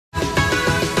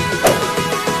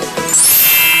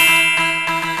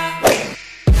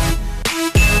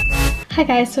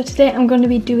guys, so today I'm going to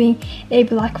be doing a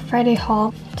Black Friday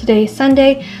haul. Today is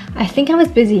Sunday. I think I was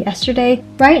busy yesterday.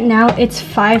 Right now it's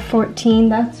 5:14.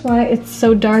 That's why it's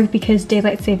so dark, because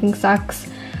daylight saving sucks.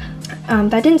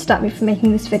 That didn't stop me from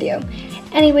making this video.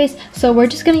 Anyways, so we're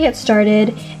just gonna get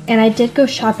started, and I did go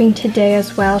shopping today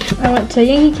as well. I went to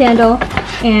Yankee Candle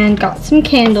and got some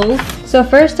candles. So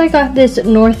first I got this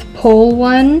North Pole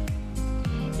one,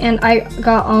 and I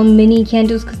got all mini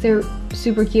candles because they're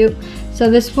super cute. So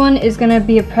this one is gonna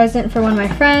be a present for one of my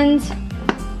friends.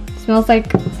 It smells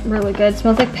like really good. It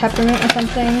smells like peppermint or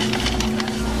something.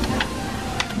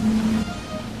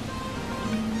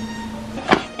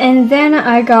 And then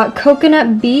I got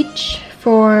Coconut Beach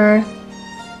for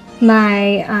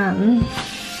my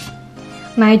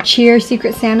my Cheer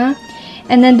Secret Santa.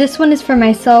 And then this one is for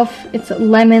myself. It's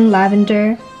lemon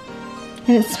lavender,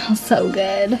 and it smells so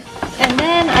good. And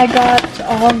then I got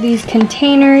all of these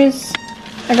containers.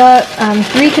 I got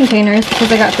 3 containers because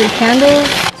I got 3 candles.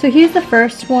 So here's the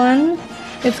first one.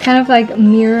 It's kind of like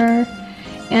mirror,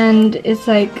 and it's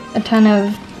like a ton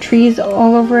of trees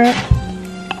all over it.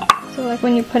 So like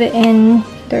when you put it in,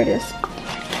 there it is.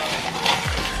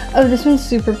 Oh, this one's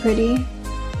super pretty.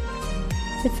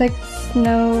 It's like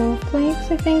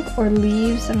snowflakes, I think, or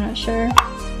leaves, I'm not sure.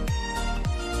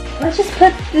 Let's just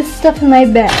put this stuff in my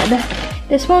bed.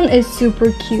 This one is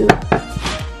super cute.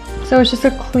 So it's just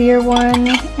a clear one,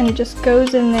 and it just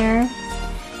goes in there,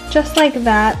 just like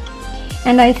that.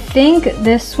 And I think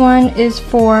this one is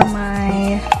for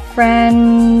my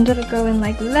friend. It'll go in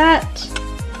like that.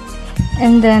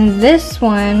 And then this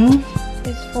one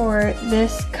is for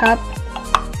this cup.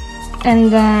 And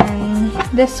then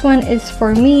this one is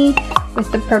for me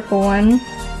with the purple one,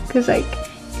 because like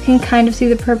you can kind of see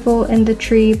the purple in the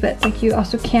tree, but like you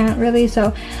also can't really.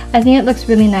 So I think it looks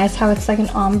really nice how it's like an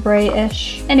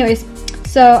ombre-ish. Anyways,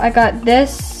 so I got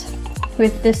this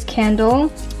with this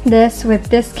candle, this with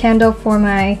this candle for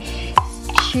my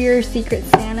Cheer Secret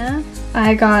Santa.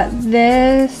 I got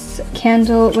this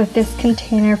candle with this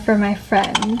container for my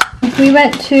friend. We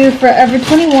went to Forever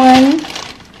 21.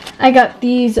 I got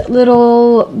these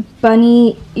little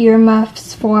bunny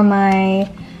earmuffs for my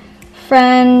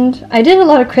friend. I did a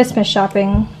lot of Christmas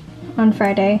shopping on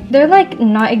Friday. They're like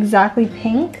not exactly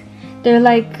pink. They're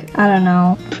like, I don't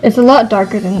know. It's a lot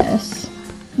darker than this,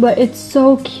 but it's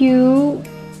so cute.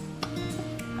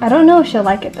 I don't know if she'll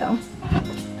like it though.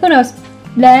 Who knows?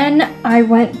 Then I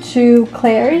went to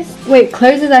Claire's. Wait,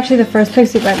 Claire's is actually the first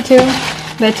place we went to,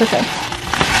 but it's okay.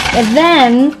 And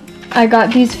then I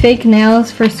got these fake nails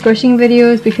for squishing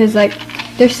videos because like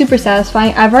they're super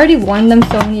satisfying. I've already worn them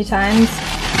so many times.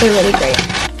 They're really great.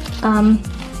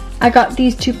 I got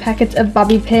these 2 packets of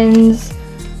bobby pins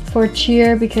for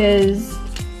Cheer because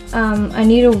I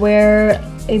need to wear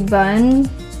a bun.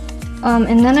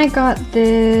 And then I got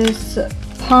this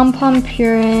Pom Pom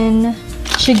Purin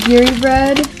Shigiri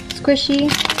bread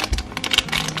squishy,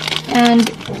 and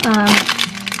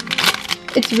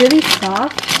it's really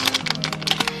soft,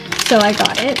 so I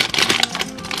got it.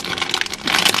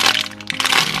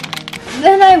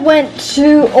 Then I went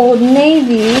to Old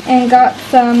Navy and got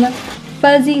some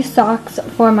fuzzy socks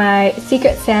for my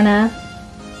Secret Santa.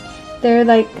 They're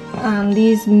like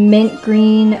these mint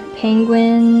green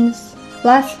penguins.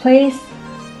 Last place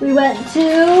we went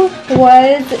to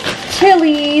was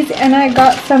Chili's, and I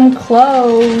got some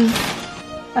clothes.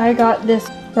 I got this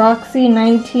Roxy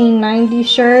 1990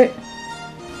 shirt.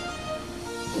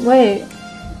 Wait.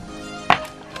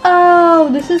 Oh,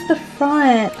 this is the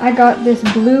front. I got this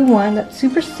blue one that's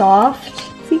super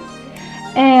soft. See?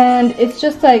 And it's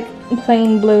just like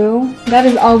plain blue. That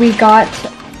is all we got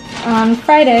on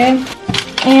Friday.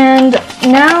 And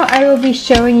now I will be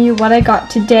showing you what I got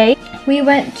today. We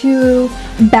went to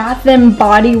Bath and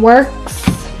Body Works,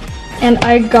 and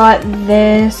I got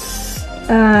this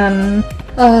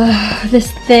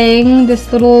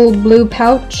this little blue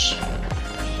pouch,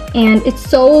 and it's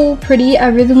so pretty. I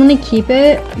really want to keep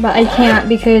it, but I can't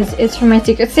because it's for my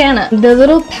Secret Santa. The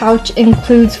little pouch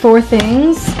includes 4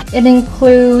 things. It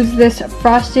includes this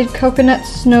Frosted Coconut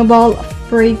Snowball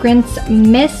Fragrance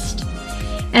Mist.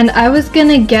 And I was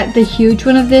gonna get the huge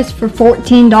one of this for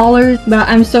 $14, but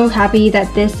I'm so happy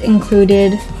that this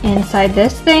included inside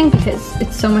this thing because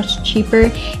it's so much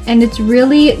cheaper, and it's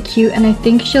really cute, and I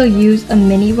think she'll use a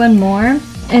mini one more.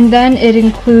 And then it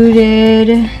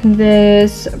included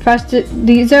this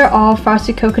these are all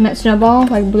Frosted Coconut Snowball,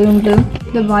 like blue and blue.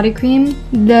 The body cream,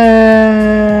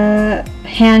 the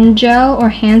hand gel or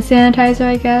hand sanitizer,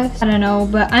 I guess. I don't know,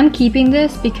 but I'm keeping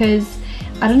this because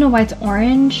I don't know why it's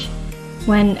orange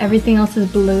when everything else is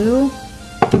blue.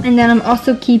 And then I'm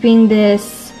also keeping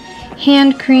this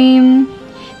hand cream,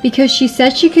 because she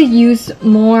said she could use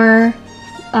more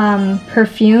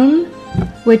perfume,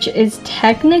 which is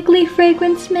technically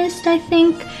fragrance mist, I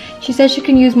think. She said she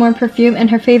can use more perfume, and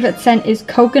her favorite scent is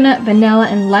coconut, vanilla,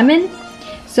 and lemon.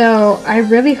 So I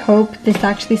really hope this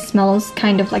actually smells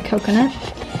kind of like coconut.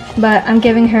 But I'm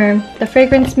giving her the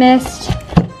fragrance mist,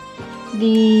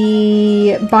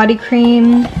 the body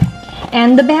cream,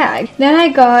 and the bag. Then I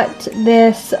got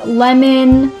this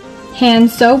lemon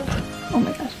hand soap. Oh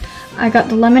my gosh. I got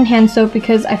the lemon hand soap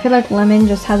because I feel like lemon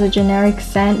just has a generic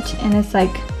scent, and it's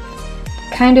like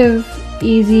kind of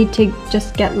easy to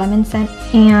just get lemon scent.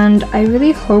 And I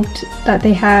really hoped that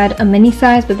they had a mini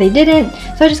size, but they didn't,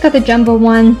 so I just got the jumbo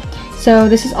one. So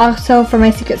this is also for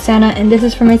my Secret Santa, and this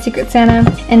is for my Secret Santa,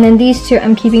 and then these two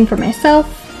I'm keeping for myself.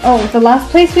 Oh, the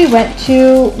last place we went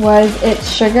to was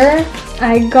It's Sugar.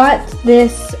 I got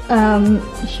this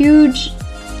huge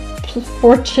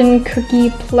fortune cookie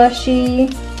plushie,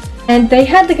 and they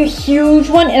had like a huge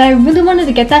one, and I really wanted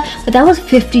to get that, but that was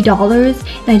 $50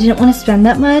 and I didn't want to spend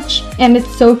that much. And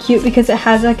it's so cute because it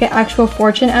has like an actual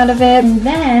fortune out of it. And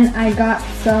then I got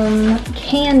some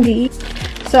candy.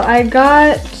 So I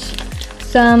got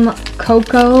some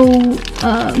Coca-Cola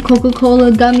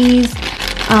gummies,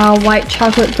 white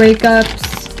chocolate breakups,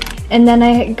 and then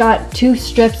I got 2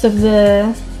 strips of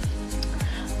the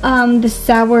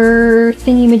sour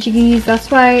thingy majiggies. That's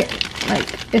why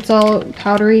like it's all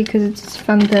powdery, because it's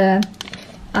from the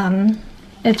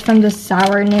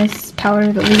sourness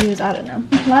powder that we use. I don't know.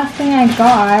 Last thing I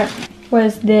got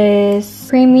was this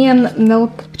premium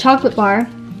milk chocolate bar,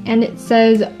 and it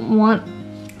says want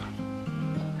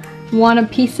a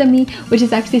piece of me, which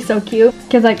is actually so cute,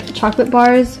 because like chocolate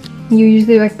bars you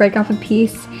usually like break off a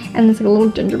piece, and it's like a little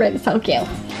gingerbread. It's so cute.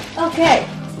 Okay,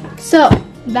 so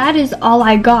that is all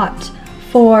I got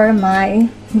for my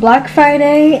Black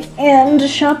Friday and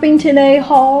shopping today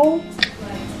haul.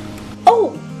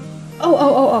 Oh.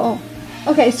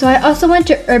 Okay, so I also went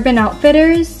to Urban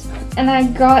Outfitters, and I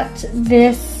got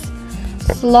this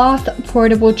sloth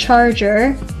portable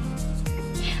charger.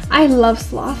 I love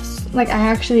sloths, like I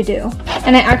actually do.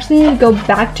 And I actually need to go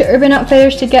back to Urban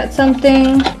Outfitters to get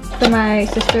something for my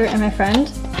sister and my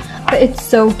friend. But it's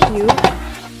so cute.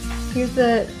 Here's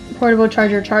the portable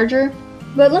charger.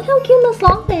 But look how cute the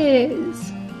sloth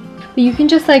is. But you can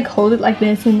just like hold it like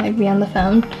this and like be on the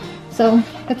phone. So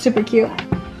that's super cute.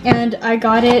 And I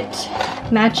got it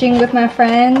matching with my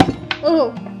friend.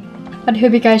 Oh. But I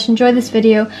hope you guys enjoyed this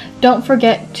video. Don't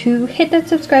forget to hit that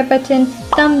subscribe button,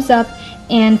 thumbs up,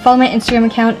 and follow my Instagram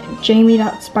account,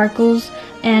 jaime.sparkles.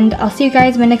 And I'll see you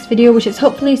guys in my next video, which is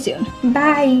hopefully soon.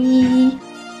 Bye!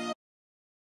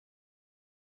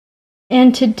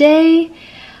 And today,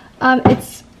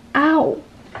 it's... Ow!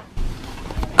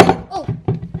 Oh!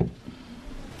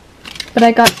 But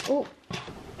I got... Oh!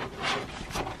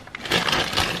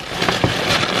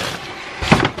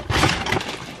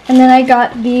 And then I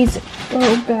got these...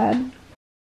 Oh, God.